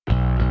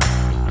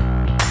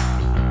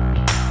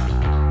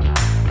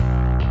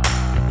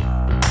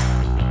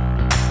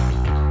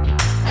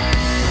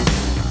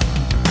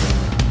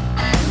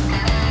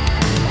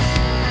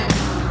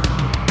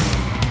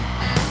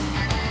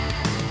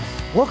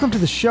Welcome to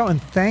the show,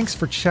 and thanks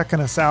for checking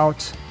us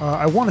out.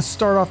 I want to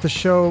start off the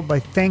show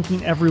by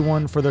thanking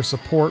everyone for their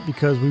support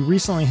because we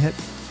recently hit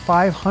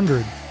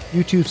 500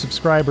 YouTube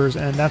subscribers,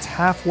 and that's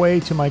halfway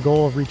to my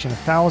goal of reaching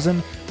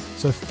 1,000.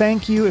 So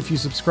thank you if you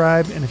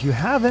subscribe, and if you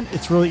haven't,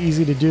 it's really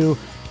easy to do.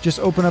 Just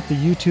open up the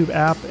YouTube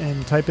app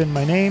and type in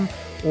my name,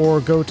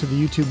 or go to the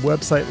YouTube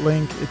website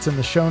link. It's in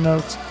the show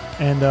notes.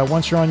 And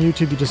once you're on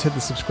YouTube, you just hit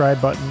the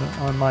subscribe button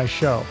on my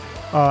show.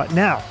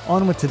 Now,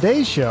 on with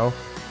today's show.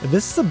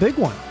 This is a big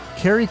one.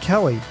 Kerry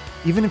Kelly.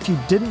 Even if you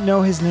didn't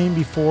know his name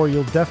before,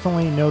 you'll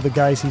definitely know the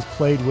guys he's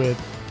played with,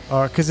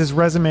 because his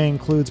resume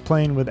includes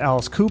playing with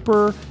Alice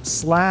Cooper,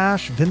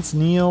 Slash, Vince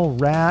Neil,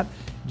 Rat,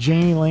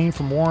 Jani Lane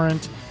from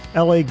Warrant,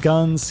 LA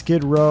Guns,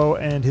 Skid Row,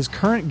 and his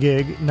current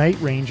gig, Night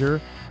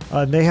Ranger.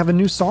 They have a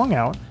new song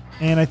out,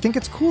 and I think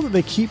it's cool that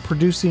they keep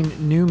producing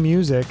new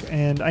music,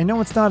 and I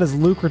know it's not as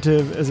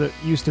lucrative as it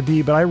used to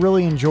be, but I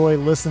really enjoy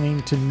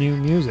listening to new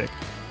music.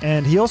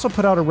 And he also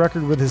put out a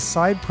record with his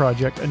side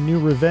project, A New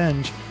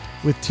Revenge,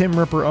 with Tim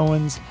Ripper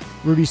Owens,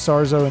 Rudy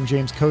Sarzo, and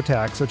James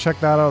Kotak. So check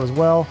that out as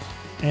well.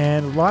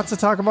 And lots to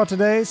talk about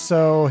today,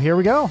 so here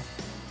we go.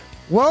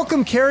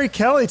 Welcome, Kerry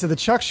Kelly, to the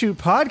Chuck Shoot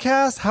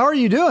Podcast. How are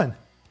you doing?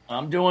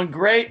 I'm doing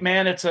great,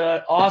 man. It's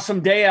an awesome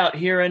day out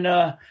here in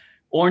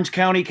Orange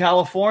County,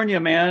 California,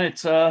 man.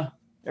 It's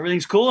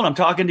everything's cool, and I'm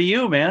talking to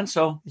you, man.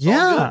 So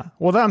yeah.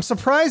 Well, I'm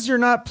surprised you're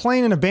not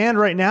playing in a band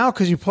right now,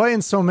 because you play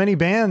in so many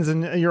bands,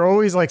 and you're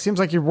always seems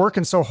like you're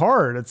working so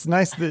hard. It's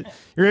nice that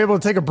you're able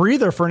to take a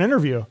breather for an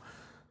interview.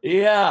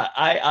 Yeah,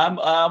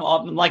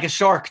 I'm like a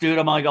shark, dude.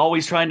 I'm like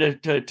always trying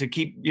to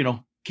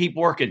keep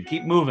working,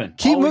 keep moving,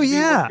 keep moving.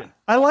 Yeah, working.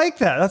 I like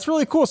that. That's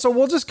really cool. So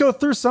we'll just go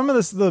through some of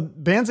the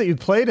bands that you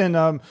played in.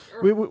 Sure.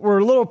 We're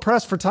a little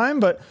pressed for time,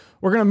 but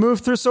we're gonna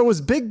move through. So it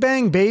was Big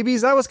Bang Babies.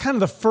 That was kind of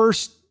the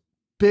first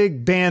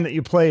big band that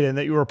you played in,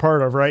 that you were a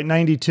part of, right?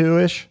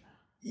 92-ish.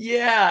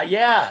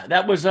 Yeah.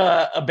 That was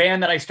a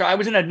band that I started. I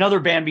was in another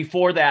band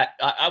before that.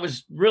 I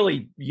was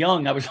really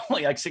young. I was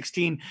only like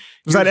 16.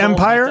 Was that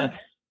Empire?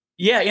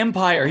 Yeah,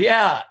 Empire.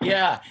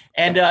 Yeah.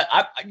 And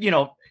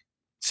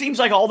seems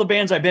like all the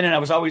bands I've been in, I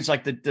was always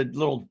like the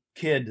little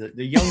kid,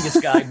 the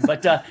youngest guy.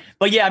 But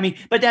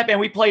that band,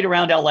 we played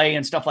around LA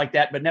and stuff like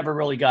that, but never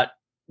really got,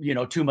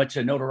 too much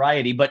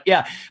notoriety. But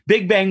yeah,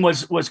 Big Bang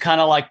was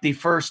kind of like the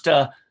first,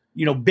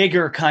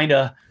 bigger kind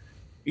of,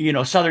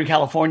 Southern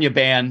California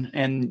band.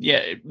 And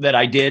yeah, that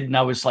I did. And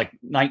I was like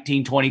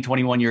 19, 20,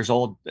 21 years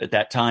old at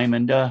that time.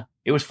 And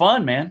it was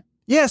fun, man.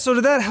 Yeah. So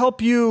did that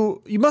help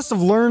you? You must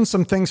have learned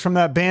some things from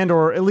that band,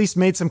 or at least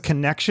made some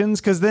connections,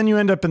 because then you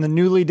end up in the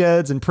Newly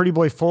Deads and Pretty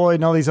Boy Floyd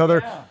and all these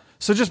other. Yeah.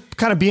 So just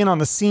kind of being on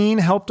the scene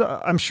helped,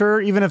 I'm sure,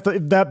 even if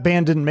that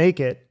band didn't make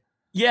it.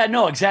 Yeah,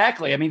 no,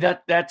 exactly. I mean,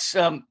 that's,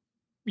 I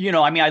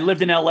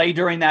lived in LA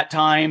during that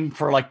time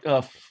for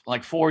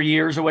like 4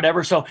 years or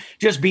whatever. So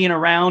just being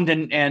around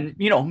and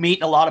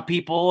meeting a lot of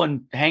people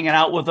and hanging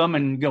out with them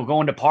and,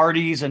 going to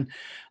parties and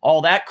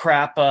all that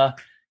crap,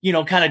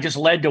 kind of just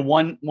led to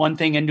one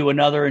thing into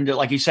another. And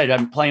like you said,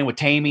 I'm playing with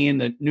Tammy and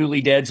the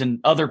Newly Deads and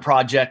other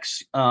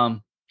projects.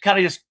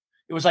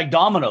 It was like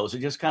dominoes. It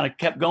just kind of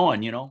kept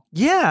going,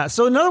 Yeah.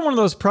 So another one of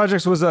those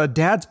projects was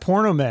Dad's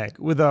Porno Mag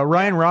with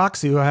Ryan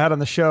Roxy, who I had on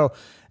the show.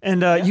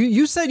 And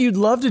you said you'd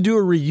love to do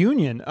a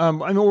reunion.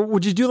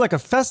 Would you do like a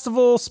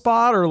festival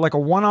spot or like a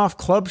one-off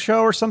club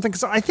show or something?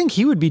 Because I think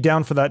he would be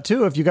down for that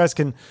too, if you guys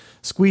can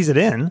squeeze it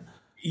in.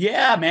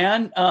 Yeah,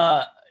 man.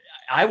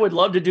 I would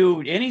love to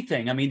do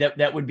anything. I mean,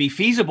 that would be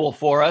feasible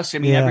for us. I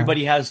mean,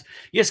 Everybody you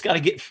just got to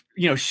get,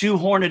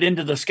 shoehorn it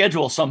into the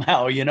schedule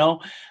somehow,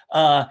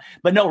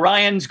 but no,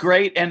 Ryan's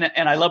great. And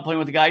I love playing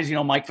with the guys,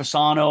 Mike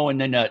Fasano.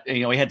 And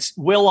then, we had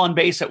Will on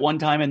bass at one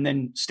time, and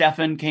then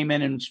Stefan came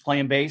in and was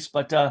playing bass,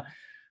 but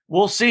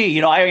we'll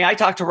see. I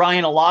talk to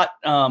Ryan a lot,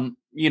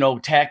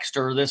 text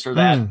or this or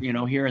that,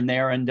 here and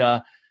there. And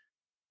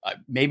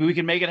maybe we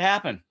can make it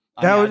happen.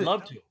 I'd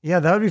love to. Yeah,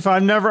 that would be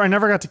fun. I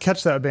never got to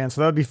catch that band,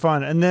 so that would be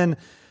fun. And then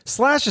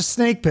Slash's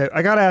Snake Pit.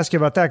 I got to ask you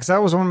about that, because that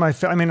was one of my.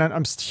 I'm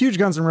a huge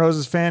Guns N'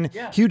 Roses fan.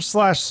 Yeah. Huge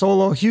Slash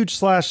solo. Huge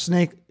Slash's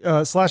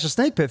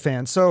Snake Pit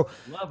fan. So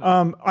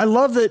I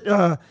love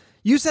that.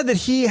 You said that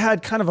he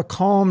had kind of a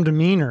calm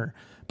demeanor,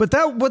 but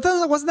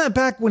wasn't that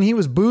back when he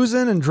was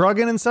boozing and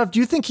drugging and stuff? Do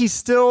you think he's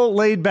still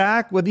laid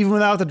back even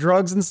without the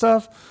drugs and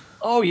stuff?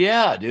 Oh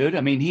yeah, dude.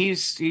 I mean,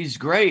 he's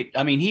great.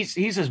 I mean,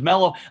 he's as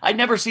mellow. I'd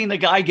never seen the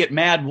guy get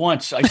mad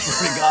once. I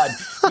swear to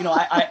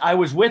God. I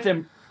was with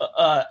him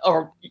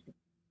or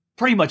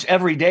pretty much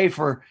every day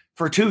for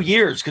 2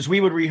 years, because we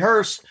would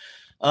rehearse.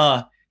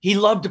 He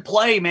loved to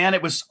play, man.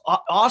 It was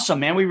awesome,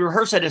 man. We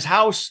rehearse at his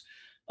house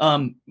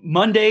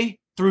Monday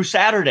through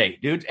Saturday,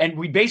 dude. And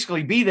we'd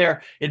basically be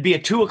there. It'd be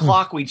at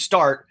 2:00. We'd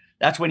start.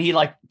 That's when he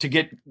liked to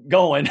get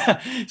going.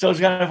 So it's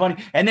kind of funny.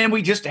 And then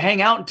we just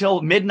hang out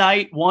until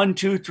midnight, 1,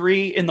 2,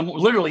 3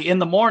 literally in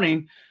the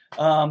morning.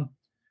 But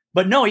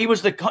no, he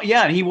was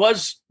he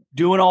was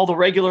doing all the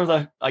regular,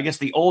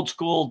 the old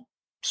school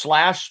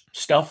Slash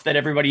stuff that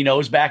everybody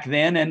knows back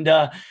then. And,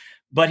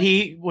 but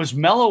he was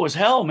mellow as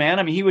hell, man.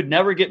 I mean, he would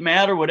never get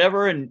mad or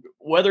whatever. And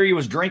whether he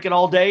was drinking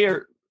all day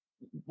or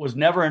was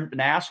never an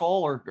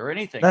asshole or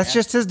anything. That's man.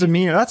 just his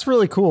demeanor. That's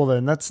really cool.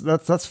 Then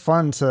that's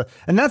fun to,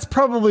 and that's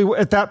probably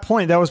at that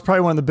point, that was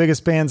probably one of the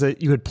biggest bands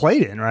that you had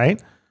played in,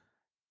 right?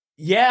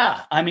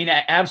 Yeah. I mean,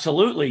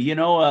 absolutely.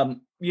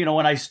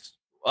 When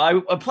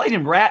I played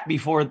in Rat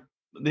before,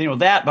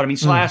 that, but I mean,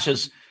 Slash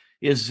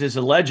is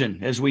a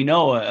legend, as we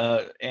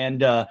know,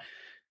 and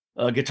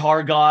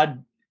Guitar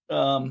God.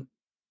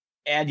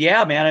 And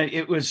yeah, man,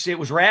 it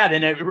was rad.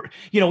 And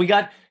we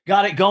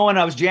got it going.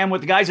 I was jamming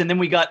with the guys, and then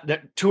we got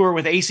the tour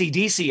with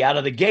AC/DC out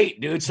of the gate,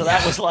 dude. So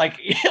that was like,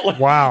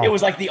 wow. It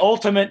was like the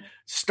ultimate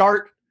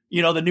start.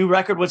 The new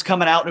record was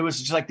coming out, and it was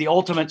just like the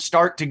ultimate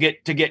start to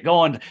get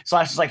going.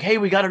 Slash was like, hey,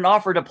 we got an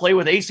offer to play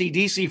with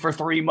AC/DC for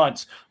 3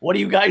 months. What do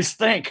you guys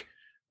think?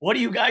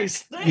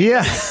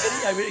 Yeah.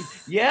 I mean,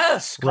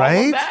 yes. Call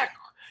right. them back.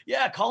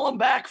 Yeah. Call them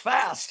back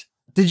fast.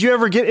 Did you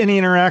ever get any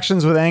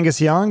interactions with Angus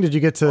Young? Did you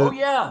get to? Oh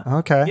yeah.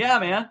 Okay. Yeah,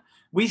 man.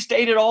 We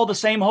stayed at all the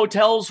same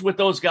hotels with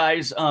those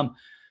guys.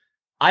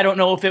 I don't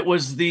know if it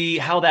was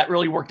how that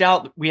really worked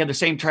out. We had the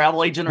same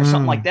travel agent or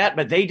something like that,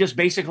 but they just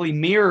basically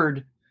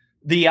mirrored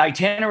the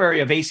itinerary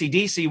of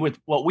AC/DC with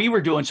what we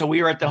were doing. So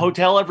we were at the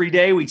hotel every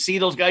day. We'd see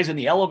those guys in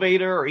the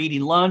elevator or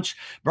eating lunch.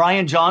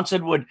 Brian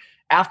Johnson would,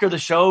 after the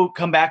show,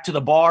 come back to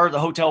the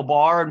hotel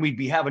bar, and we'd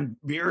be having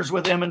beers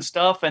with him and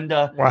stuff. And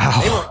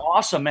wow, they were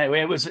awesome.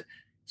 It was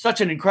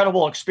such an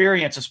incredible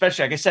experience,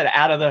 especially, like I said,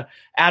 out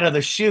of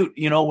the chute,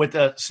 with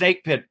the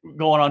Snake Pit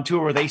going on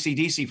tour with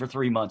AC/DC for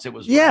 3 months. It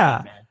was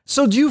yeah. Great, man.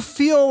 So do you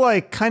feel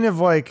like kind of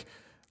like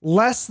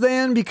less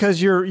than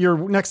because you're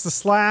next to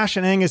Slash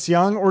and Angus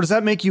Young, or does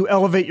that make you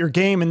elevate your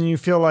game and then you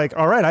feel like,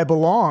 all right, I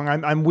belong.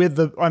 I'm with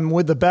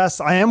the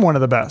best. I am one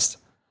of the best.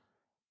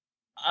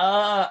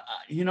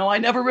 I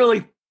never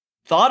really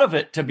thought of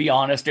it, to be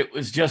honest. It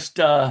was just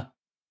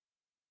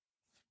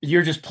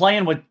you're just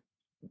playing with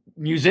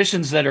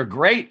musicians that are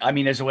great. I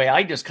mean, as the way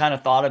I just kind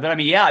of thought of it. I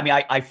mean, yeah,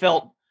 I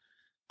felt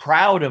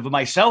proud of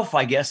myself,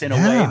 I guess, in a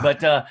way,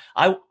 but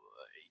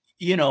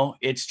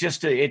it's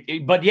just,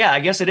 but yeah, I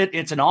guess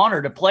it's an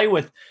honor to play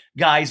with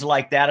guys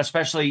like that,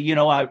 especially,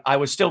 I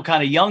was still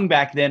kind of young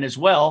back then as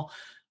well.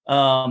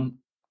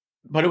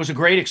 But it was a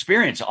great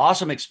experience,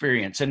 awesome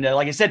experience. And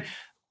like I said,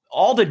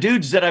 all the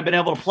dudes that I've been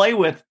able to play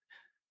with,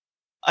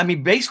 I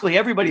mean, basically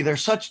everybody, they're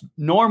such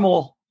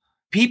normal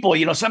people.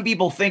 Some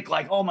people think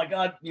like, oh my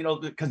God,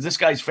 because this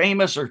guy's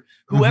famous or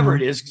whoever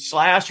it is,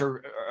 Slash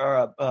or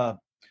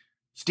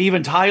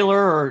Steven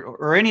Tyler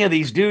or any of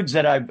these dudes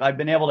that I've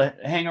been able to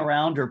hang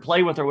around or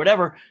play with or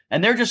whatever.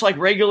 And they're just like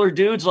regular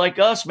dudes like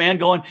us, man,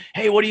 going,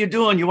 hey, what are you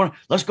doing?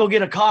 Let's go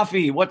get a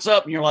coffee. What's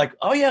up? And you're like,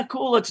 oh yeah,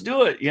 cool. Let's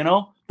do it.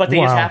 But they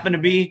just happen to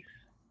be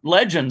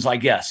legends, I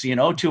guess,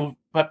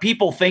 but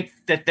people think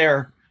that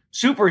they're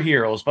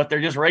superheroes, but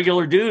they're just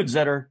regular dudes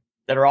that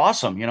are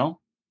awesome,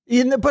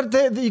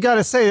 But you got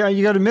to say,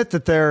 you got to admit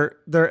that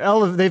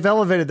they've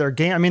elevated their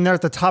game. I mean, they're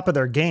at the top of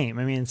their game.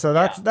 I mean, so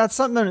that's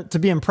something to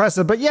be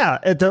impressive. But yeah,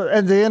 at the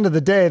end of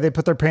the day, they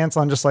put their pants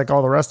on just like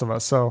all the rest of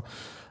us. So,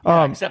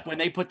 except when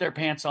they put their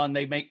pants on,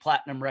 they make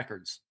platinum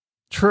records.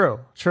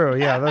 True.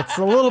 Yeah, that's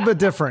a little bit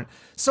different.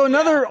 So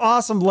another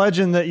awesome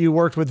legend that you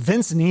worked with,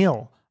 Vince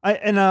Neil.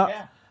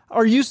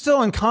 Are you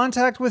still in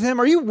contact with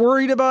him? Are you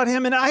worried about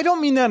him? And I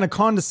don't mean that in a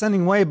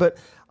condescending way, but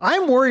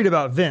I'm worried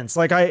about Vince.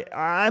 Like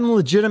I'm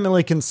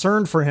legitimately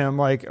concerned for him.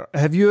 Like,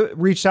 have you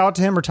reached out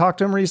to him or talked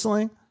to him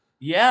recently?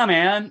 Yeah,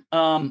 man.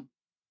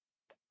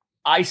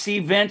 I see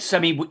Vince. I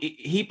mean,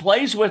 he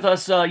plays with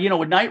us,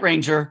 with Night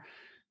Ranger,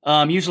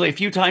 usually a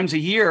few times a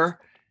year.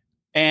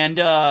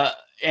 And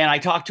I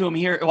talk to him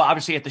here. Well,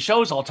 obviously at the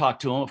shows, I'll talk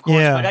to him, of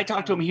course, but I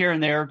talk to him here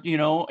and there,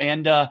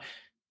 and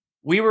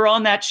we were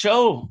on that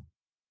show,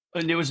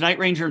 and it was Night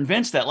Ranger and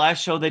Vince, that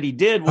last show that he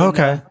did.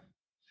 When,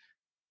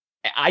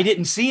 I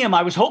didn't see him.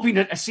 I was hoping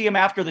to see him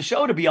after the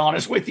show, to be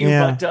honest with you.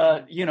 Yeah.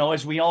 But,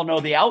 as we all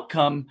know the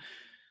outcome,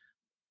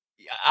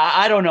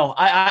 I don't know.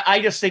 I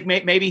just think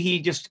maybe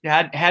he just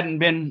hadn't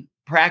been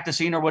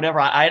practicing or whatever.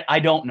 I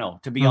don't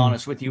know, to be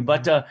honest with you.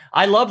 But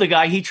I love the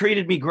guy. He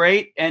treated me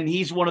great, and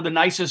he's one of the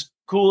nicest,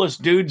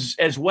 coolest dudes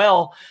as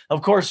well.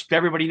 Of course,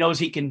 everybody knows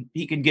he can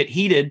get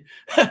heated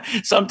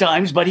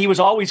sometimes, but he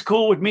was always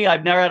cool with me.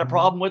 I've never had a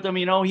problem with him.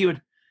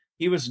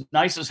 He was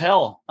nice as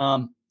hell.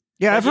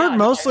 Yeah, I've heard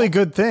mostly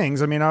good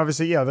things. I mean,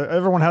 obviously,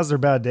 everyone has their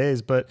bad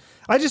days, but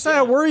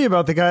I worry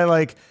about the guy.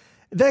 Like,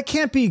 that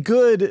can't be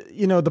good.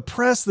 The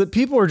press, that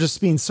people are just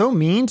being so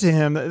mean to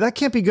him. That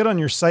can't be good on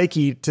your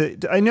psyche.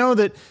 I know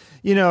that,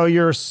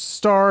 you're a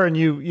star and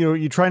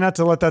you try not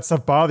to let that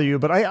stuff bother you,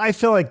 but I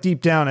feel like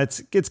deep down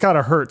it's got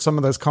to hurt, some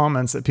of those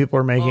comments that people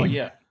are making. Oh,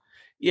 yeah.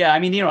 Yeah. I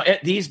mean,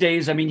 these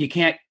days, I mean, you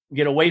can't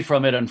get away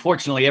from it.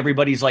 Unfortunately,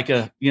 everybody's like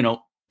a,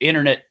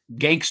 internet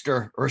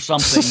gangster or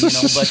something,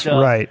 but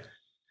right.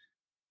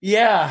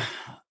 Yeah.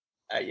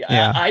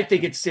 I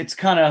think it's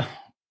kind of,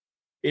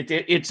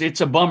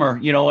 it's a bummer,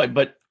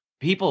 but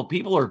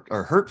people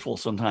are hurtful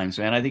sometimes,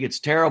 man. I think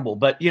it's terrible,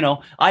 but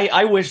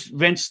I wish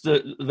Vince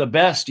the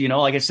best,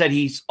 like I said,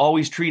 he's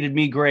always treated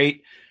me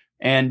great,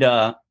 and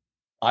I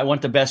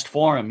want the best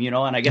for him,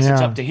 and I guess it's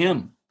up to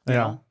him.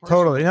 Yeah,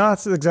 totally. No,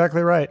 that's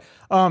exactly right.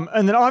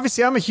 And then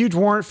obviously I'm a huge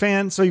Warrant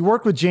fan. So you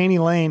worked with Jani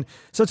Lane.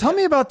 So tell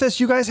me about this.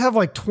 You guys have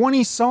like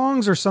 20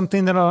 songs or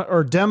something that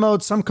are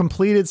demoed, some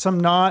completed, some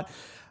not.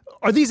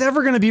 Are these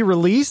ever going to be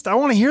released? I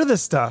want to hear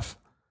this stuff.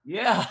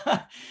 Yeah.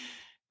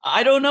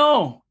 I don't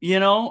know.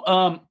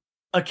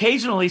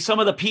 Occasionally some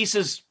of the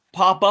pieces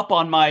pop up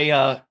on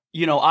my,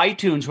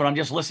 iTunes when I'm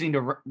just listening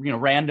to,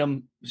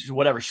 random,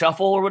 whatever,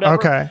 shuffle or whatever.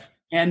 Okay.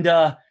 And,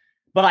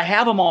 but I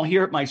have them all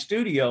here at my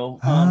studio.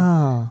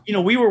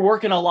 We were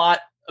working a lot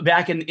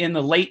back in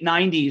the late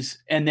 90s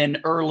and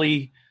then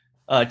early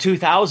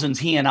 2000s,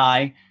 he and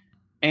I,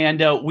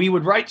 and we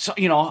would write,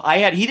 he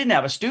didn't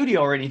have a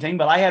studio or anything,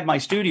 but I had my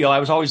studio. I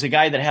was always the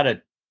guy that had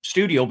a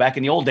studio back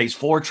in the old days,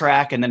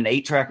 4-track and then an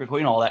 8-track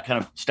recording, all that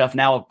kind of stuff.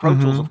 Now Pro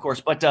Tools, of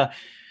course, but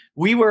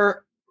we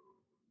were,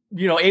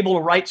 able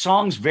to write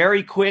songs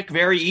very quick,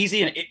 very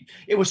easy. And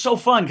it was so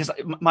fun because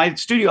my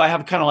studio, I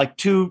have kind of like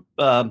two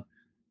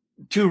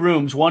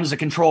rooms. One is a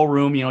control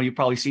room, you've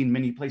probably seen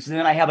many places. And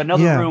then I have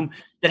another room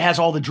that has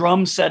all the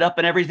drums set up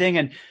and everything.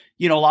 And,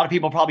 a lot of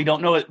people probably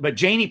don't know it, but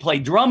Jani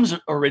played drums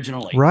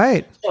originally.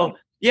 Right.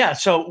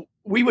 So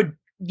we would,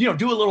 do a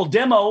little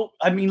demo.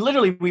 I mean,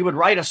 literally we would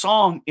write a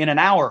song in an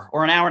hour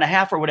or an hour and a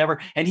half or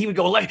whatever. And he would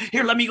go,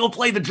 here, let me go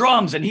play the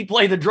drums. And he'd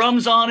play the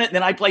drums on it. And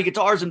then I'd play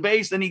guitars and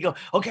bass. Then he'd go,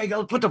 okay,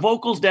 go put the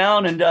vocals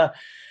down. And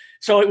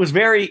so it was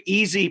very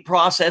easy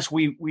process.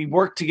 We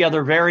worked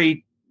together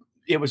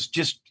it was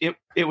just,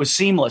 it was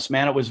seamless,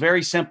 man. It was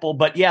very simple,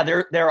 but yeah,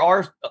 there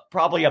are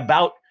probably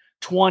about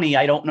 20.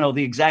 I don't know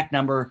the exact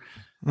number.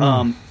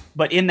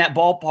 But in that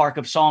ballpark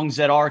of songs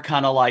that are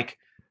kind of like,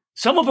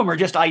 some of them are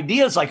just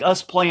ideas like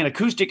us playing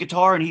acoustic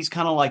guitar and he's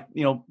kind of like,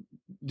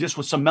 just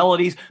with some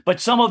melodies, but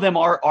some of them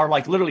are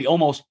like literally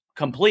almost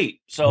complete.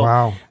 So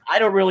wow. I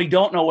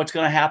don't know what's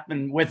going to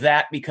happen with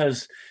that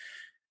because,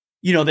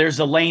 there's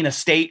the Lane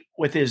estate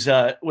with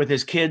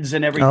his kids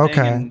and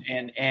everything.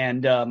 Okay.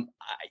 And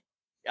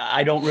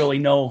I don't really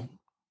know.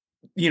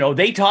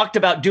 They talked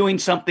about doing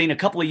something a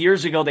couple of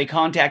years ago. They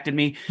contacted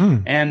me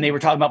and they were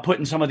talking about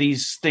putting some of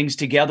these things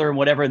together and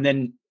whatever. And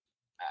then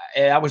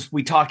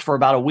we talked for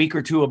about a week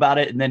or two about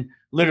it. And then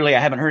literally I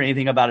haven't heard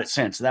anything about it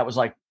since. That was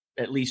like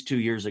at least 2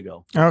 years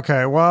ago.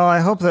 Okay. Well, I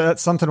hope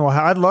that's something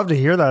I'd love to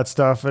hear that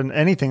stuff and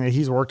anything that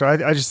he's worked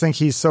on. I just think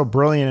he's so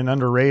brilliant and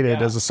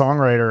underrated as a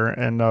songwriter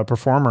and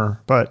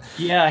performer, but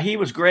yeah, he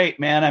was great,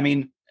 man. I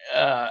mean,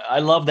 I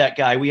love that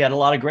guy. We had a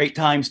lot of great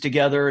times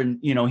together and,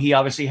 he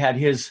obviously had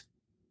his,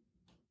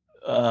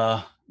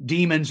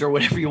 demons or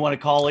whatever you want to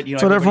call it,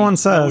 that's what everyone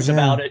says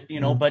about it,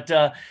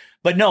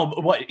 but no,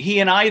 what he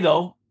and I,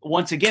 though,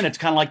 once again, it's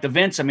kind of like the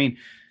Vince. I mean,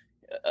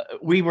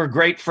 we were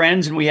great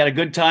friends and we had a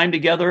good time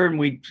together and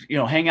we,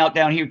 hang out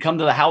down here, come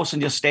to the house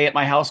and just stay at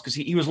my house. Cause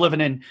he was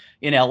living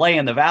in LA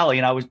in the Valley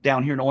and I was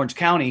down here in Orange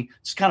County.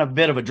 It's kind of a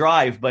bit of a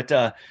drive, but,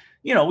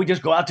 we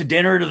just go out to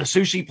dinner to the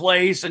sushi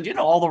place and,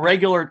 all the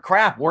regular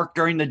crap, work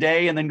during the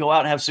day and then go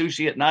out and have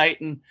sushi at night.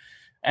 And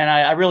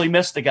I really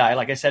missed the guy.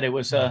 Like I said, it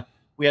was,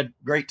 we had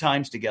great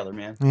times together,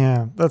 man.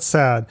 Yeah, that's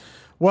sad.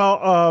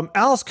 Well,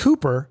 Alice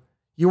Cooper,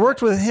 you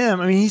worked with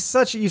him. I mean, you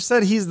said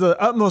he's the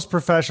utmost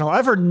professional.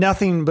 I've heard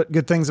nothing but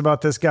good things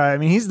about this guy. I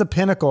mean, he's the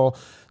pinnacle.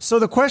 So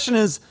the question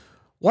is,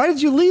 why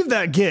did you leave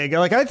that gig?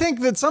 Like, I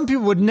think that some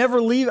people would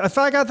never leave. If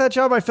I got that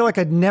job, I feel like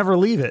I'd never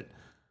leave it.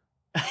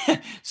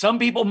 Some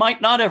people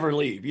might not ever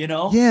leave,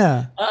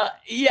 Yeah.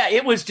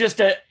 It was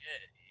just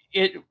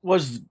it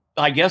was,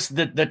 I guess,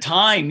 the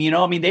time,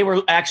 I mean, they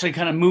were actually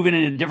kind of moving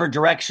in a different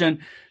direction.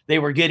 They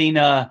were getting,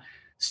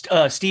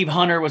 Steve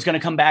Hunter was going to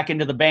come back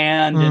into the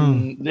band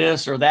and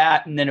this or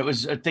that. And then it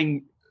was a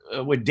thing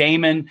with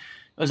Damon.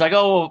 It was like,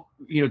 oh,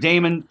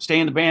 Damon stay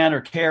in the band or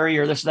Carrie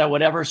or this, that,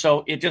 whatever.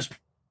 So it just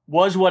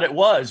was what it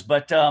was,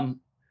 but,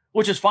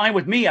 which is fine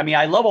with me. I mean,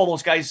 I love all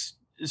those guys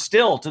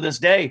still to this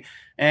day.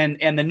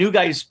 And the new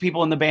guys,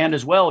 people in the band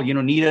as well,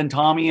 Nita and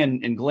Tommy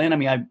and Glenn. I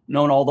mean, I've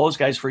known all those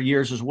guys for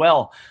years as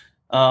well.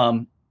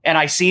 And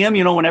I see them,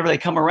 whenever they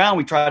come around,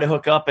 we try to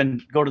hook up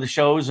and go to the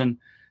shows and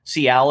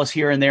see Alice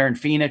here and there in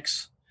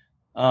Phoenix.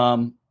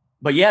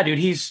 But yeah, dude,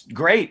 he's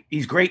great.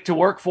 He's great to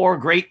work for.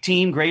 Great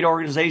team, great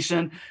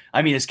organization.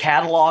 I mean, his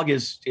catalog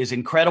is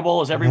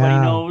incredible, as everybody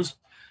knows.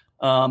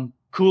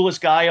 Coolest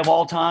guy of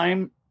all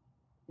time,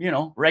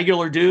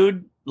 regular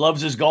dude.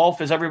 Loves his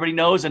golf, as everybody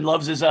knows, and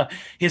loves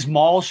his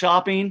mall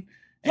shopping.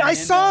 Yeah, I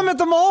saw him at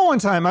the mall one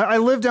time. I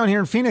live down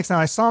here in Phoenix now.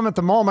 I saw him at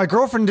the mall. My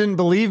girlfriend didn't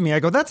believe me. I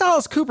go, that's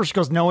Alice Cooper. She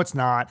goes, no, it's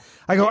not.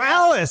 I go,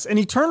 Alice. And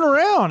he turned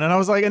around and I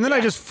was like, and then I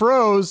just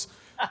froze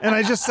and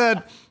I just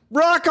said,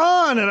 rock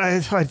on. And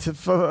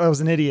I was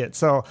an idiot.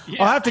 So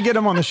I'll have to get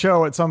him on the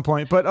show at some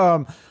point. But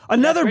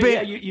another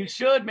band. Yeah, you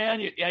should, man.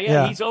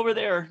 He's over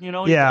there.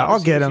 I'll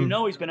get him.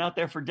 He's been out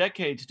there for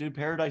decades, dude.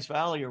 Paradise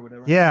Valley or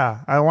whatever.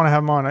 Yeah, I want to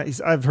have him on.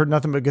 I've heard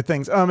nothing but good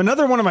things.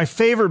 Another one of my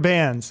favorite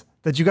bands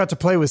that you got to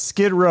play with,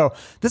 Skid Row.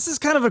 This is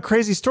kind of a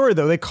crazy story,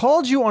 though. They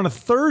called you on a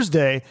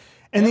Thursday,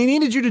 and they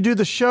needed you to do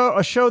a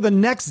show the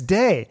next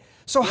day.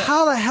 So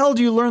how the hell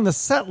do you learn the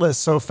set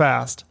list so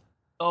fast?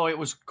 Oh, it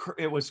was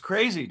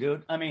crazy,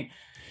 dude. I mean,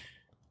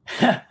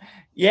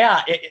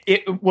 Yeah,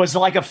 it was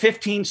like a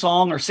 15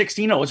 song or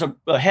 16. No, it was a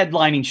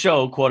headlining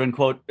show, quote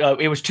unquote.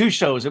 It was two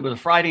shows. It was a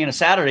Friday and a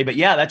Saturday. But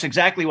yeah, that's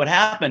exactly what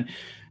happened.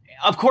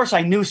 Of course,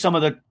 I knew some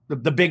of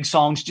the big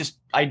songs. Just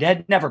I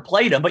had never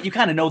played them, but you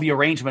kind of know the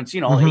arrangements.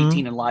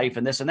 18 in Life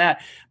and this and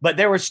that. But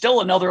there was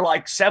still another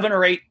like 7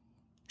 or 8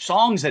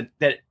 songs that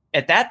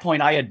at that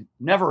point I had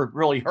never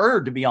really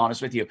heard. To be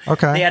honest with you,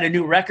 okay. They had a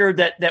new record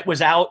that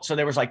was out, so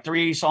there was like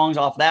 3 songs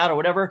off that or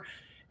whatever,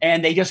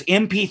 and they just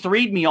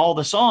MP3'd me all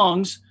the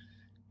songs.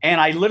 And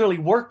I literally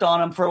worked on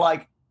them for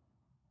like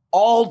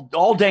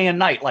all day and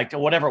night, like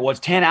whatever it was,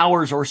 10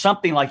 hours or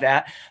something like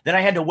that. Then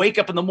I had to wake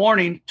up in the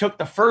morning, took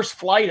the first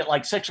flight at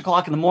like 6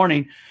 o'clock in the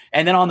morning.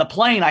 And then on the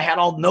plane, I had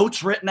all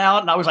notes written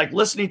out and I was like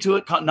listening to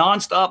it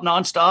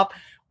nonstop,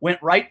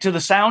 went right to the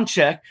sound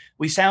check.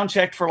 We sound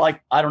checked for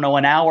like, I don't know,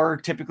 an hour.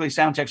 Typically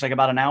sound checks like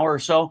about an hour or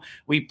so.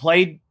 We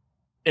played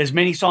as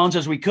many songs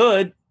as we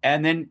could.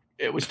 And then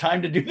it was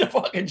time to do the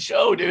fucking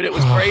show, dude. It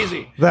was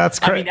crazy. That's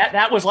crazy. I mean,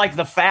 that was like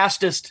the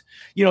fastest,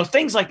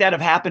 things like that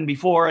have happened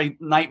before,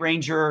 Night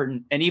Ranger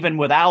and even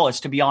with Alice,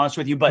 to be honest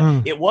with you,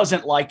 but it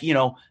wasn't like,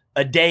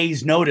 a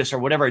day's notice or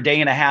whatever, a day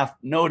and a half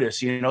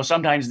notice,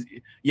 sometimes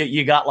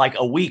you got like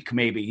a week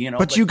maybe,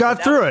 but you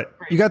got through it.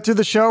 You got through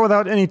the show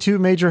without any 2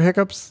 major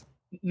hiccups.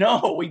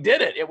 No, we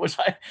did it. It was,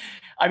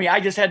 I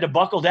just had to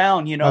buckle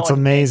down, That's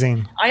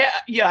amazing.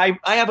 I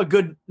have a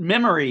good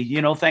memory,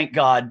 thank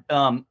God.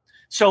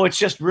 So it's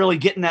just really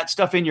getting that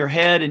stuff in your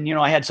head. And,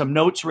 I had some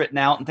notes written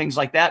out and things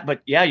like that.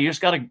 But yeah, you just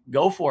got to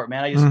go for it,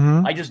 man.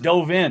 I just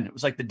dove in. It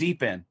was like the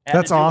deep end.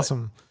 That's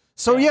awesome.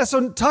 So yeah,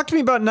 so talk to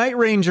me about Night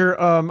Ranger.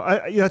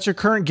 That's your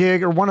current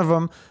gig or one of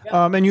them.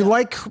 And you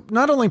like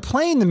not only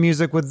playing the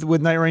music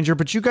with Night Ranger,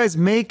 but you guys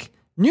make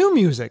new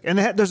music. And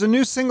there's a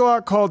new single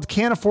out called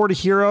Can't Afford a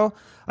Hero.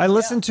 I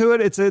listened to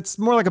it. It's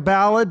more like a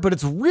ballad, but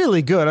it's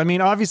really good. I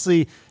mean,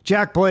 obviously,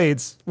 Jack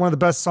Blade's one of the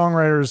best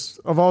songwriters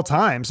of all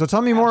time. So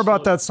tell me more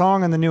about that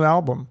song and the new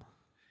album.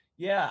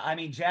 Yeah, I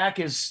mean, Jack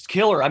is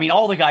killer. I mean,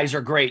 all the guys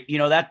are great.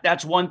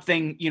 That's one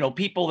thing,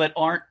 people that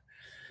aren't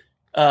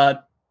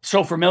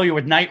so familiar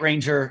with Night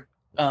Ranger,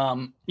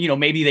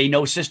 maybe they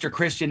know Sister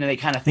Christian and they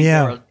kind of think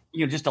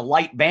they're just a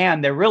light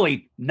band. They're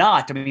really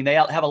not. I mean, they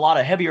have a lot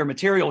of heavier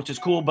material, which is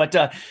cool, but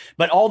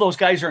all those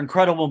guys are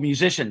incredible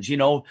musicians,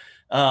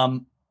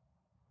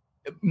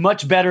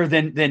 much better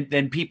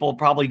than people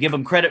probably give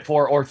them credit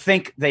for or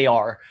think they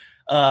are.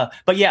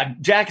 But yeah,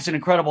 Jack is an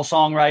incredible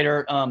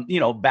songwriter.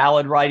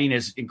 Ballad writing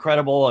is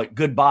incredible.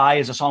 Goodbye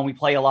is a song we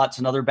play a lot. It's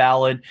another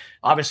ballad.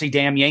 Obviously,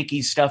 Damn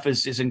Yankees stuff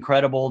is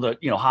incredible.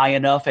 High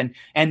Enough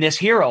and this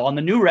Hero on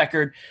the new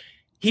record.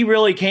 He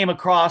really came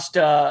across.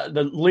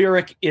 The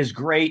lyric is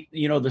great.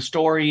 The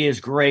story is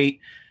great.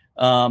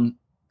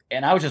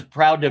 And I was just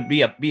proud to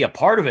be a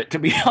part of it, to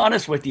be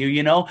honest with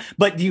you,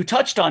 But you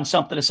touched on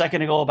something a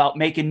second ago about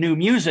making new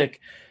music.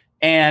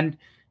 And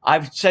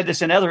I've said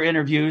this in other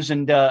interviews.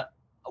 And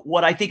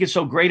what I think is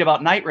so great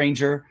about Night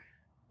Ranger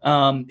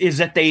is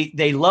that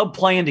they love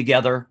playing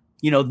together.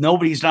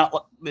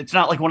 It's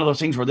not like one of those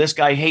things where this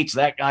guy hates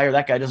that guy or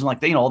that guy doesn't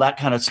like, all that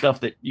kind of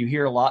stuff that you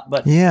hear a lot.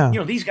 But,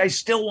 these guys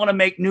still want to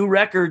make new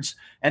records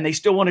and they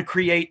still want to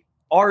create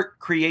art,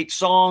 create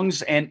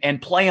songs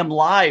and play them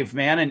live,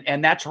 man.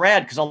 And that's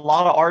rad because a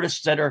lot of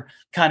artists that are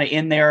kind of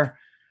in their,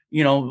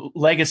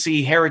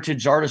 legacy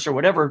heritage artists or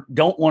whatever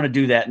don't want to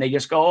do that. And they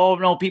just go, oh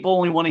no, people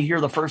only want to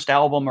hear the first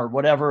album or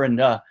whatever. And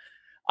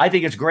I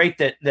think it's great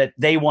that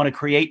they want to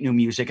create new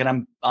music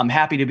and I'm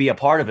happy to be a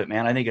part of it,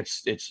 man. I think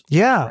it's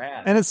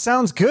rad. And it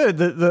sounds good.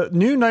 The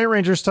new Night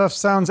Ranger stuff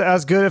sounds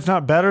as good, if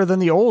not better than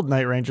the old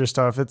Night Ranger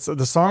stuff. It's the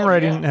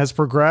songwriting has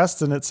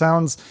progressed and it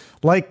sounds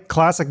like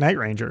classic Night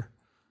Ranger.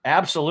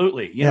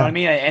 Absolutely. You know what I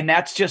mean? And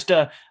that's just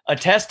a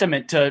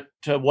testament to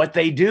what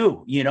they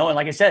do, and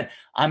like I said,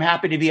 I'm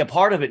happy to be a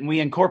part of it. And we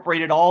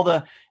incorporated all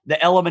the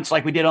elements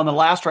like we did on the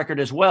last record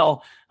as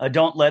well.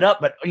 Don't Let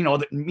Up, but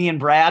me and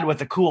Brad with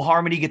the cool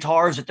harmony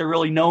guitars that they're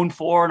really known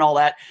for and all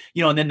that,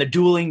 and then the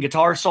dueling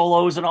guitar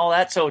solos and all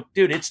that. So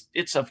dude,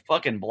 it's a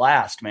fucking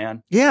blast,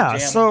 man. Yeah.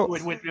 So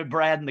with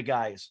Brad and the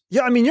guys.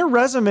 Yeah. I mean, your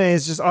resume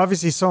is just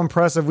obviously so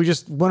impressive. We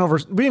just we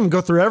didn't even go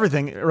through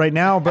everything right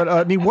now, but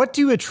I mean, what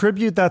do you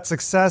attribute that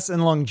success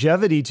and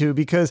longevity to?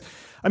 Because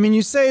I mean,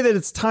 you say that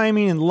it's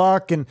timing and luck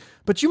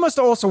but you must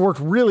have also worked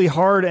really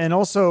hard and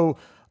also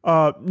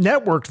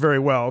networked very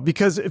well,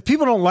 because if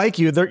people don't like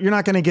you, you're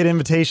not going to get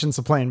invitations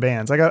to play in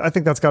bands. I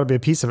think that's got to be a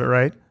piece of it,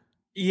 right?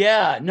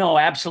 Yeah, no,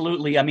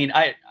 absolutely. I mean,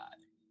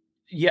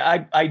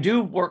 I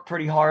do work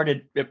pretty hard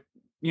at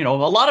a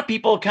lot of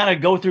people kind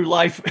of go through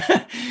life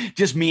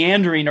just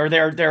meandering, or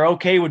they're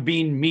okay with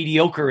being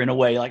mediocre in a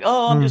way, like,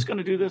 oh, I'm just going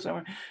to do this.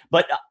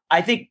 But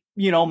I think,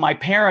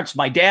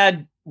 my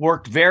dad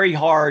worked very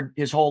hard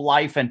his whole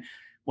life. And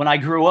when I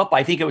grew up,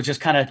 I think it was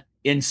just kind of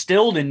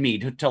instilled in me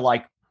to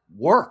like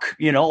work,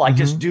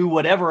 just do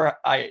whatever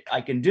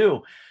I can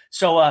do.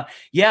 So,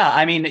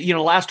 I mean, the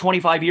last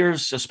 25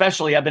 years,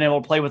 especially, I've been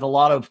able to play with a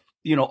lot of,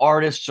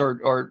 artists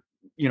or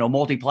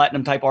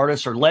multi-platinum type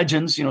artists or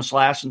legends,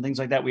 Slash and things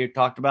like that we had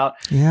talked about.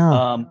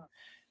 Yeah.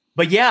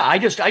 But yeah, I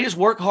just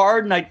work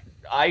hard and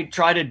I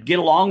try to get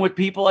along with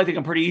people. I think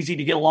I'm pretty easy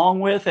to get along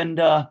with, and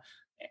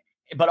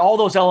but all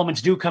those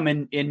elements do come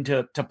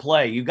into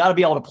play. You got to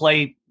be able to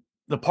play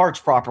the parts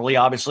properly.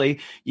 Obviously,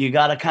 you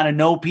got to kind of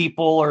know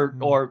people,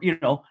 or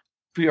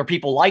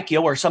people like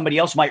you, or somebody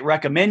else might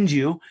recommend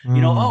you.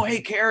 Oh,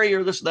 hey, Kerry,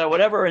 or this, that,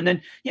 whatever, and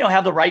then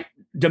have the right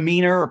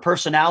demeanor or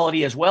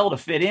personality as well to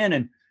fit in.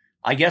 And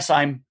I guess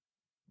I'm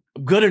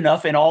good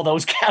enough in all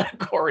those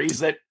categories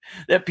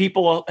that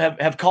people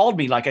have called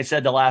me, like I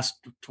said, the last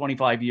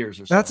 25 years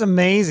or so. That's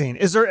amazing.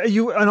 Is there,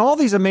 and all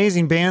these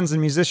amazing bands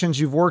and musicians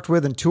you've worked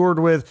with and toured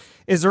with,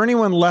 is there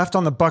anyone left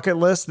on the bucket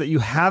list that you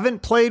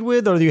haven't played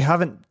with, or you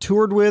haven't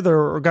toured with,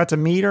 or got to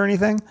meet, or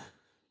anything?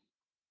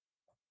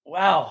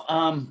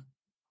 Wow.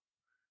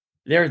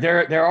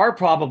 There are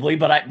probably,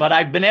 but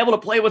I've been able to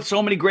play with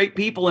so many great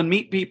people and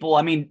meet people.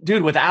 I mean,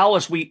 dude, with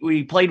Alice,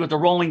 we played with the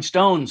Rolling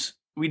Stones.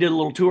 We did a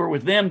little tour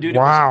with them, dude.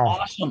 Wow. It was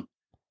awesome.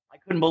 I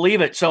couldn't believe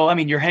it. So, I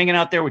mean, you're hanging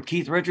out there with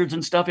Keith Richards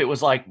and stuff. It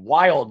was like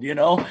wild,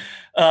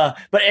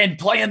 and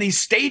playing these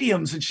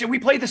stadiums and shit. We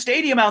played the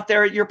stadium out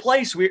there at your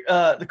place.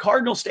 The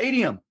Cardinal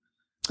Stadium.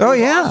 Oh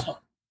yeah. Awesome.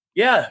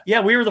 Yeah.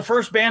 We were the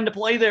first band to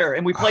play there,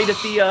 and we played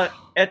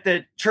at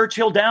the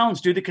Churchill Downs,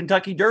 do the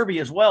Kentucky Derby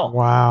as well.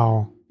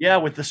 Wow. Yeah,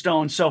 with the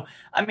Stones. So,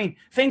 I mean,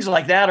 things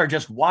like that are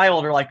just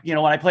wild. Or like, when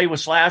I played with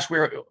Slash, we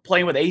were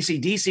playing with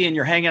AC/DC, and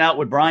you're hanging out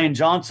with Brian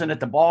Johnson at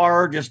the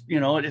bar. Just,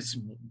 it's,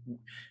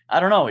 I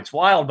don't know, it's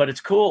wild, but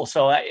it's cool.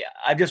 So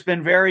I've just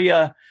been very,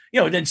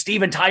 then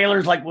Steven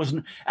Tyler's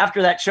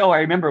after that show,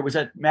 I remember it was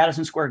at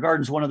Madison Square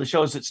Gardens, one of the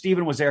shows that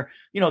Steven was there,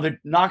 the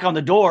knock on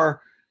the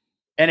door,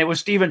 and it was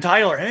Steven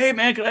Tyler. Hey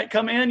man, can I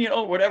come in?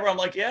 Whatever. I'm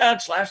like, yeah.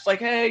 And Slash's like,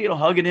 hey,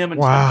 hugging him. And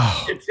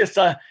wow. It's just,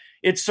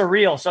 it's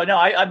surreal. So no,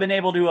 I've been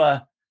able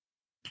to,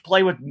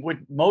 play with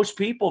most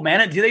people,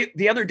 man.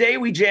 The other day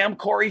we jammed.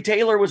 Corey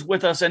Taylor was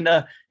with us, and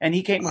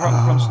he came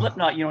from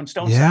Slipknot, in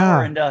Stone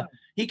Sour, and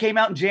he came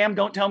out and jammed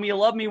 "Don't Tell Me You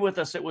Love Me" with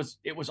us. It was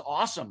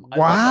awesome.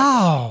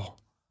 Wow.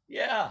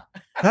 Yeah,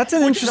 that's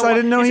an interesting. I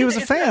didn't know he was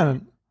a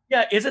fan.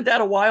 Yeah, isn't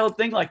that a wild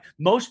thing? Like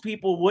most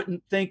people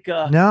wouldn't think.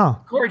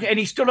 No. Corey, and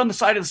he stood on the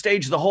side of the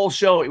stage the whole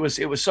show. It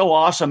was so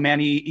awesome, man.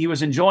 He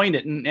was enjoying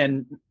it,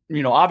 and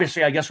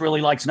obviously, I guess really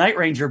likes Night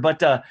Ranger,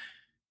 but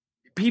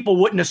people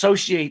wouldn't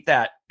associate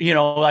that.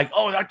 Like,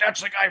 oh,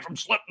 that's the guy from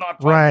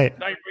Slipknot, right?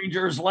 Night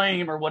Ranger is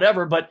lame or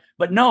whatever. But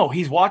no,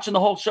 he's watching the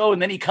whole show, and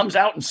then he comes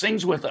out and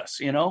sings with us.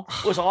 It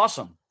was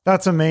awesome.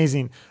 That's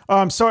amazing.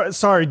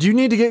 Sorry. Do you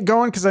need to get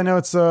going? Because I know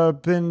it's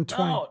been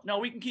 20. No,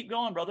 we can keep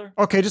going, brother.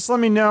 Okay, just let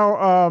me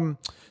know.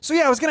 So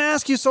yeah, I was going to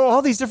ask you. So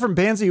all these different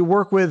bands that you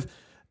work with,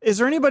 is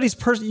there anybody's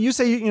you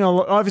say,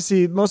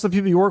 obviously most of the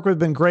people you work with have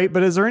been great,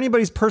 but is there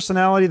anybody's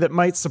personality that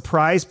might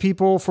surprise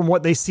people from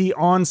what they see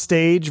on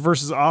stage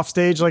versus off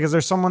stage? Like, is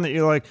there someone that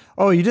you're like,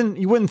 oh,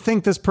 you wouldn't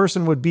think this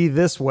person would be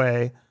this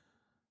way?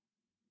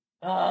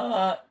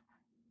 Not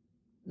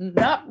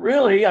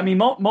really. I mean,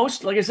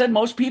 most, like I said,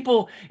 most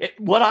people,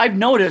 what I've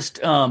noticed,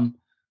 and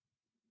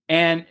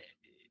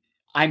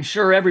I'm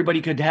sure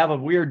everybody could have a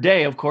weird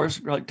day, of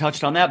course, like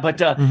touched on that, but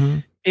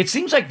it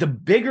seems like the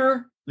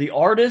bigger the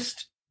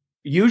artist,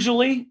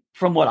 usually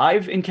from what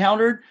I've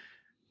encountered,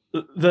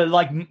 the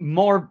like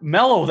more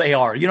mellow they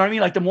are, you know what I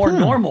mean? Like the more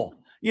normal,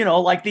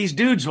 like these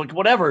dudes, like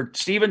whatever,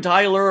 Steven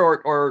Tyler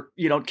or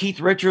Keith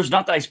Richards,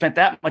 not that I spent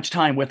that much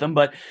time with them,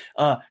 but,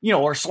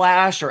 or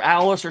Slash or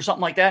Alice or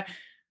something like that.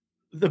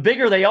 The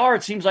bigger they are,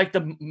 it seems like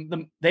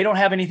they don't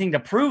have anything to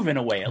prove in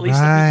a way, at least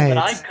the people that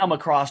I've come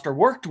across or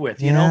worked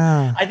with, you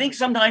know. I think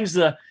sometimes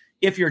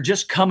if you're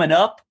just coming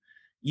up,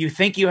 you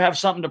think you have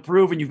something to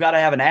prove and you've got to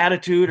have an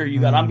attitude, or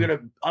I'm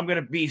going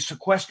to be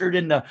sequestered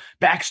in the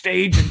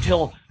backstage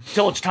until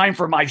it's time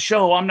for my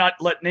show. I'm not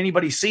letting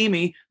anybody see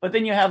me. But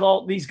then you have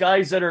all these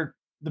guys that are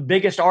the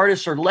biggest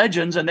artists or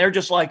legends, and they're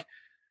just like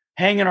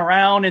hanging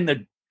around in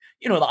the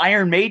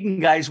Iron Maiden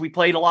guys. We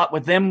played a lot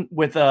with them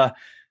at the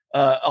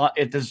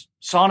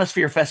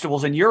Sonosphere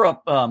festivals in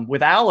Europe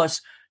with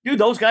Alice. Dude,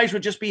 those guys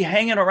would just be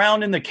hanging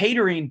around in the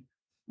catering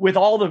with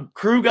all the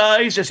crew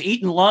guys, just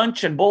eating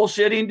lunch and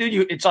bullshitting.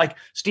 Dude, it's like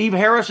Steve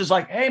Harris is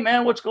like, hey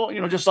man, what's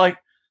going, just like,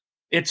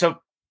 it's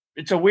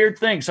a weird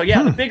thing. So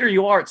yeah, the bigger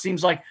you are, it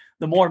seems like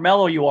the more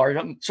mellow you are.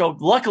 So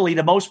luckily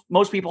the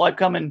most people I've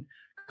come in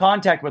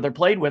contact with or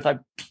played with,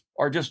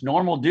 are just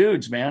normal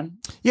dudes, man.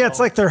 Yeah. It's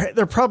like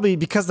they're probably,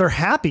 because they're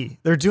happy.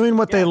 They're doing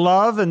what they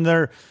love, and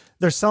they're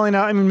selling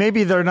out. I mean,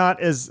 maybe they're not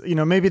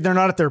maybe they're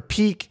not at their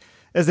peak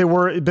as they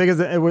were big as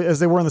they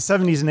were in the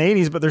 70s and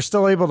 80s, but they're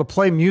still able to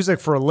play music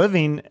for a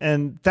living.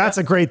 And that's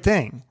a great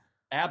thing.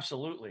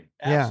 Absolutely.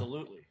 Yeah.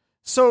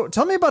 So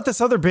tell me about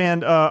this other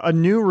band, A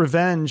New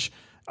Revenge.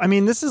 I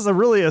mean, this is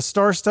really a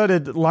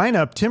star-studded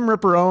lineup. Tim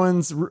Ripper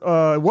Owens,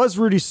 was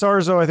Rudy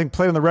Sarzo, I think,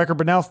 played on the record,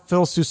 but now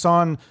Phil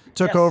Soussan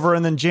took over,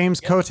 and then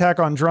James Kotak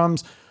on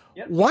drums.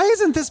 Yep. Why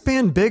isn't this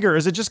band bigger?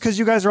 Is it just because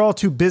you guys are all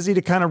too busy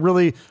to kind of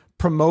really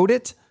promote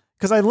it?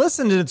 Because I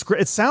listened and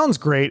it sounds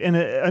great. And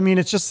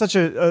it's just such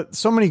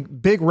so many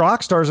big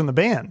rock stars in the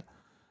band.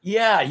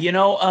 Yeah.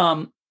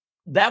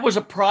 That was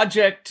a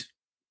project.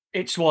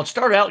 It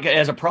started out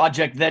as a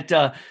project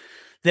that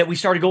that we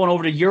started going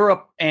over to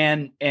Europe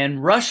and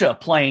Russia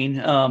playing.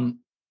 And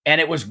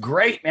it was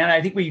great, man.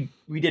 I think we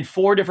did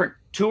 4 different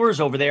tours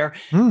over there,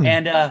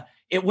 and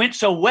it went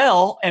so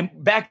well. And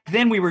back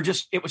then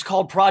it was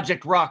called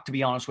Project Rock, to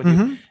be honest with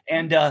you.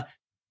 And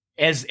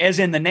as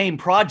in the name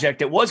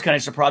Project, it was kind of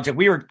just a project.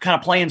 We were kind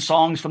of playing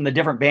songs from the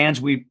different bands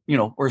we,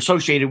 were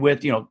associated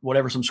with,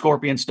 whatever, some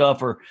Scorpion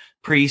stuff or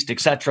Priest,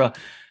 etc.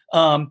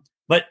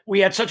 But we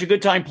had such a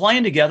good time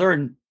playing together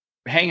and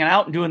hanging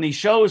out and doing these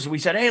shows. We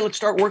said, hey, let's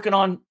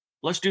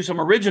do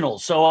some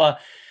originals. So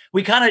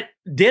we kind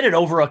of did it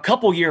over a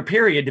couple year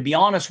period, to be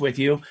honest with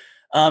you.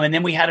 And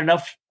then we had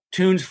enough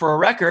tunes for a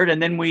record.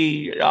 And then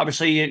we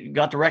obviously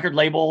got the record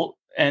label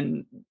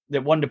and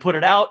that wanted to put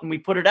it out, and we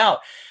put it out.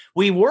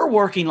 We were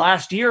working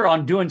last year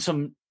on doing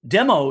some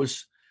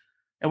demos,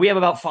 and we have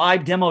about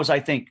 5 demos,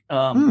 I think,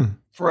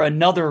 for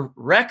another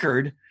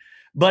record.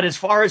 But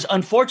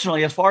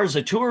unfortunately, as far as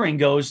the touring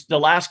goes, the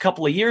last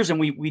couple of years, and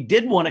we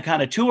did want to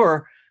kind of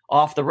tour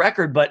off the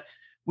record, but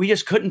we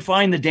just couldn't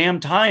find the damn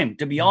time,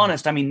 to be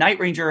honest. I mean, Night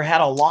Ranger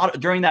had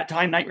during that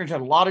time, Night Ranger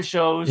had a lot of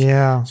shows.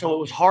 Yeah. So it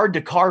was hard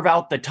to carve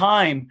out the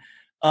time,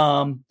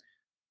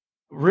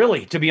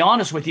 really, to be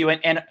honest with you.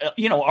 And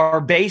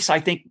our base, I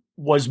think,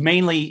 was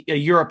mainly a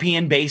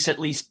European base, at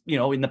least,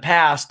 in the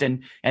past,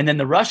 and then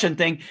the Russian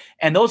thing.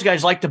 And those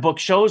guys like to book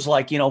shows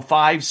like,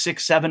 5,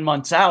 6, 7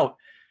 months out.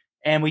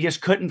 And we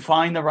just couldn't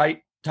find the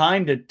right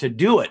time to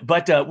do it.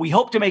 But we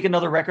hope to make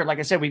another record. Like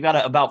I said, we've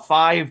got about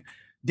 5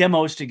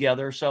 demos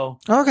together. So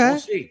okay, we'll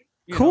see.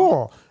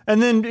 Cool.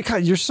 And then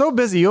because you're so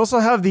busy, you also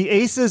have the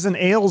Aces and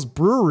Ales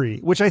Brewery,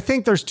 which I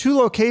think there's 2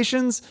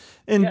 locations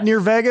near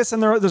Vegas,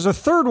 and there's a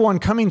third one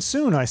coming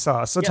soon, I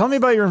saw. So tell me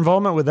about your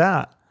involvement with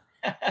that.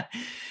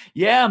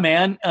 Yeah,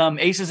 man.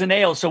 Aces and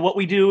Ales. So what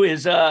we do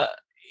is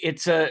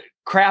it's a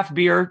craft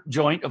beer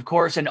joint, of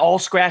course, and all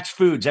scratch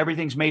foods.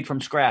 Everything's made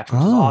from scratch,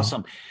 which is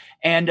awesome.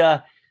 And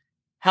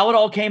how it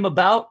all came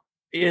about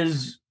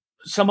is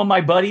some of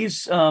my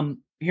buddies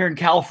here in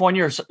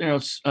California, or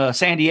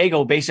San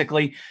Diego,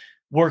 basically,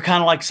 were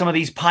kind of like some of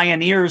these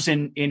pioneers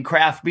in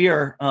craft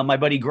beer. My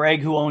buddy Greg,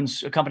 who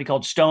owns a company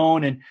called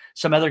Stone, and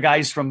some other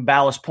guys from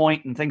Ballast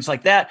Point and things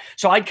like that.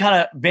 So I'd kind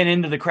of been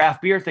into the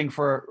craft beer thing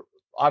for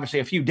obviously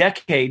a few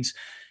decades.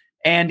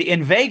 And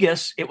in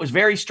Vegas, it was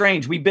very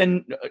strange. We've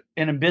been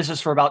in business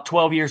for about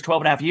 12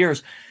 and a half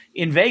years.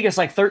 In Vegas,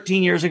 like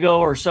 13 years ago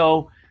or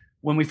so,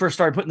 when we first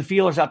started putting the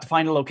feelers out to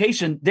find a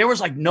location, there was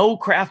like no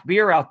craft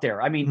beer out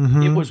there. I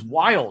mean, it was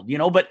wild,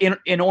 but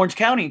in Orange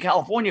County in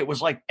California, it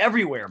was like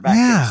everywhere back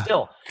then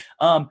still.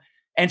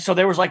 And so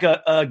there was like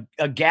a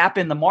gap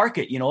in the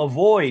market, a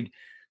void.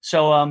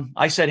 So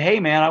I said, hey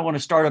man, I want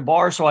to start a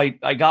bar. So I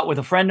got with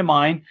a friend of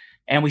mine,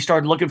 and we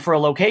started looking for a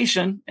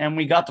location, and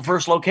we got the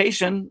first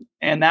location.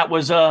 And that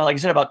was, like I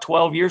said, about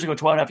 12 and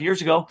a half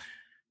years ago,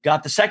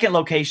 got the second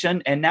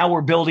location, and now we're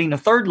building a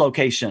third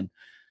location.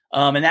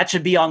 And that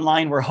should be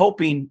online, we're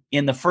hoping,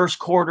 in the first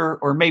quarter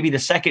or maybe the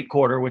second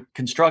quarter with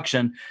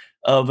construction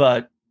of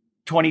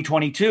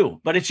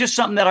 2022. But it's just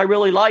something that I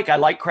really like. I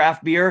like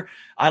craft beer.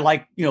 I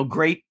like,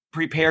 great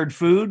prepared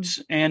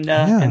foods. And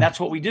that's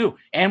what we do.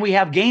 And we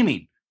have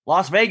gaming.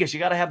 Las Vegas, you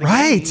got to have the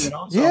gaming,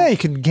 So, yeah, you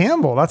can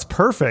gamble. That's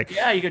perfect.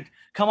 Yeah, you could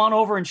come on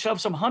over and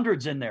shove some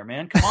hundreds in there,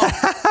 man. Come on.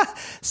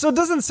 So it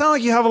doesn't sound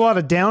like you have a lot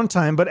of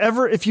downtime, but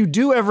if you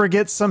do ever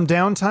get some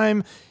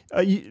downtime,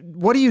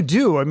 what do you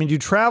do? I mean, do you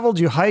travel?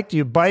 Do you hike? Do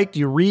you bike? Do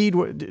you read?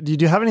 Do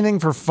you have anything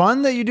for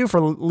fun that you do for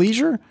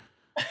leisure?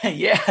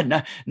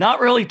 Yeah, not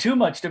really too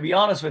much, to be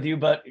honest with you,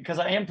 but because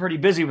I am pretty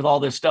busy with all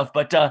this stuff.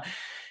 But,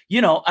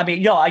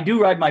 I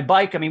do ride my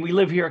bike. I mean, we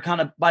live here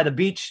kind of by the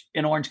beach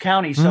in Orange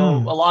County. So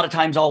a lot of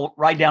times I'll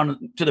ride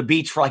down to the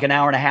beach for like an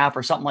hour and a half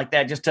or something like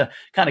that, just to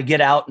kind of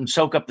get out and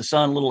soak up the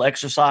sun, a little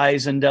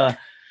exercise. And,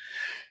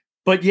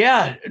 but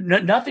yeah,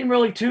 nothing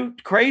really too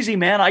crazy,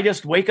 man. I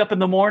just wake up in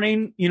the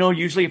morning,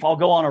 usually if I'll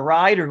go on a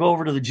ride or go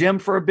over to the gym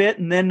for a bit,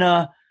 and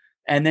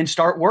then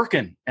start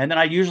working. And then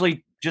I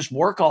usually just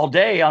work all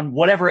day on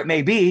whatever it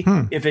may be.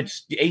 If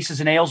it's the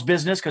Aces and Ales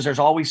business, because there's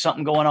always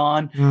something going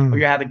on, or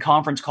you're having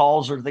conference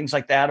calls or things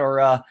like that,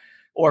 or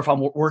if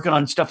I'm working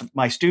on stuff at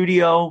my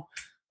studio,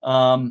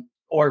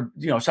 or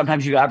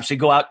sometimes you obviously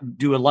go out and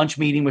do a lunch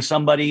meeting with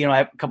somebody. I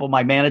have a couple of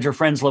my manager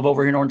friends live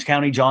over here in Orange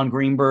County. John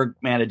Greenberg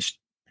managed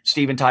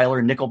Steven Tyler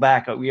and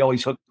Nickelback. We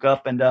always hook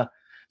up, and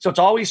so it's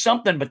always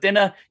something. But then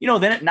then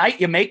at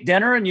night you make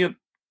dinner and you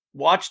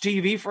watch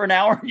TV for an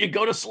hour and you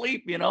go to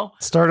sleep.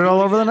 Start it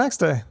all over the next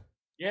day.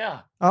 Yeah.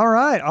 All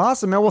right.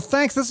 Awesome, man. Well,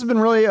 thanks. This has been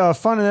really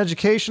fun and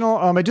educational.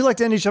 I do like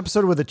to end each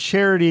episode with a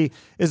charity.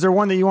 Is there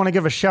one that you want to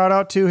give a shout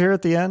out to here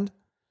at the end?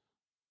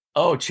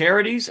 Oh,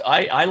 charities.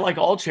 I like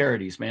all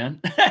charities,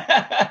 man.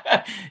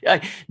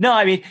 No,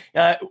 I mean,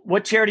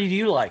 what charity do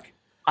you like?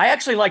 I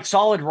actually like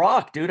Solid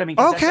Rock, dude. I mean,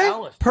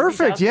 okay,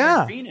 perfect.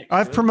 Yeah. Phoenix,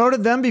 I've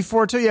promoted them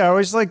before too. Yeah. I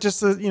always like just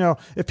to,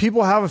 if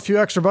people have a few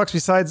extra bucks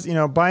besides,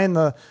 buying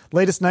the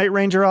latest Night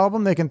Ranger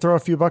album, they can throw a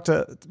few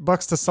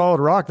bucks to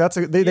Solid Rock.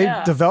 They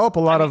develop a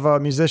lot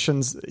of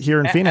musicians here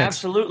in Phoenix.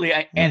 Absolutely.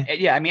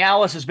 I mean,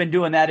 Alice has been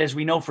doing that, as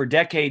we know, for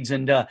decades.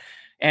 And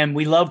and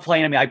we love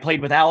playing. I mean, I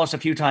played with Alice a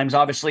few times,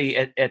 obviously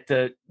at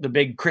the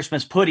big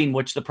Christmas pudding,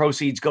 which the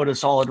proceeds go to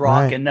Solid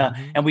Rock, Right.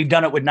 and we've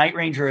done it with Night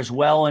Ranger as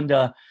well, and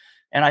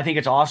I think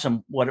it's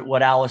awesome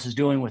what Alice is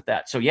doing with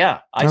that. So yeah,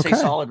 I say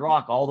Solid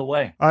Rock all the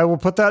way. I will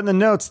put that in the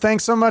notes.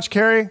 Thanks so much,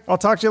 Kerry. I'll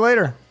talk to you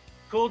later.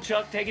 Cool,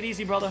 Chuck. Take it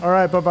easy, brother. All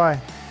right, bye-bye.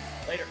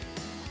 Later.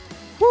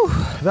 Whew,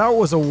 that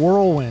was a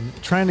whirlwind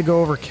trying to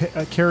go over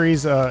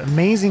Kerry's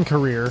amazing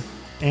career,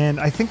 and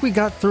I think we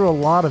got through a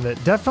lot of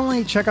it.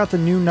 Definitely check out the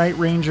new Night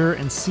Ranger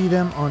and see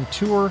them on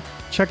tour.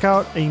 Check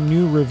out A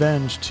New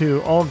Revenge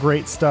too. All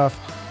great stuff.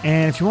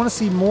 And if you want to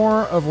see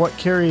more of what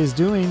Kerry is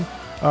doing,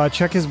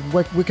 check his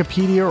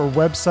Wikipedia or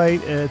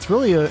website. It's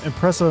really an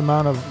impressive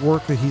amount of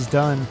work that he's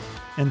done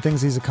and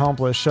things he's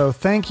accomplished. So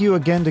thank you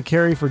again to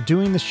Kerry for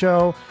doing the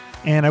show.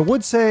 And I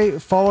would say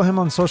follow him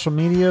on social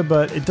media,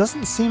 but it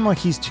doesn't seem like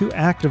he's too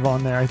active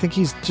on there. I think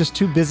he's just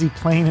too busy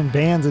playing in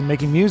bands and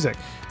making music.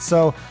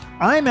 So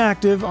I'm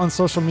active on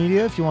social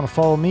media if you want to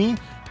follow me.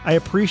 I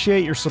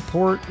appreciate your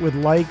support with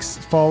likes,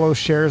 follows,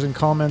 shares, and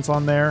comments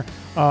on there,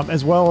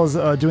 as well as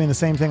doing the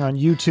same thing on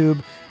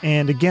YouTube.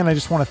 And again, I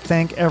just want to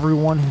thank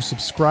everyone who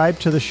subscribed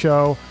to the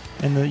show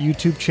and the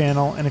YouTube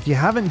channel. And if you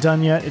haven't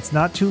done yet, it's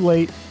not too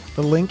late.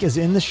 The link is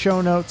in the show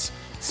notes.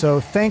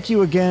 So thank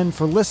you again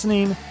for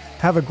listening.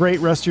 Have a great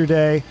rest of your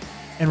day,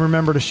 and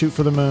remember to shoot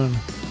for the moon.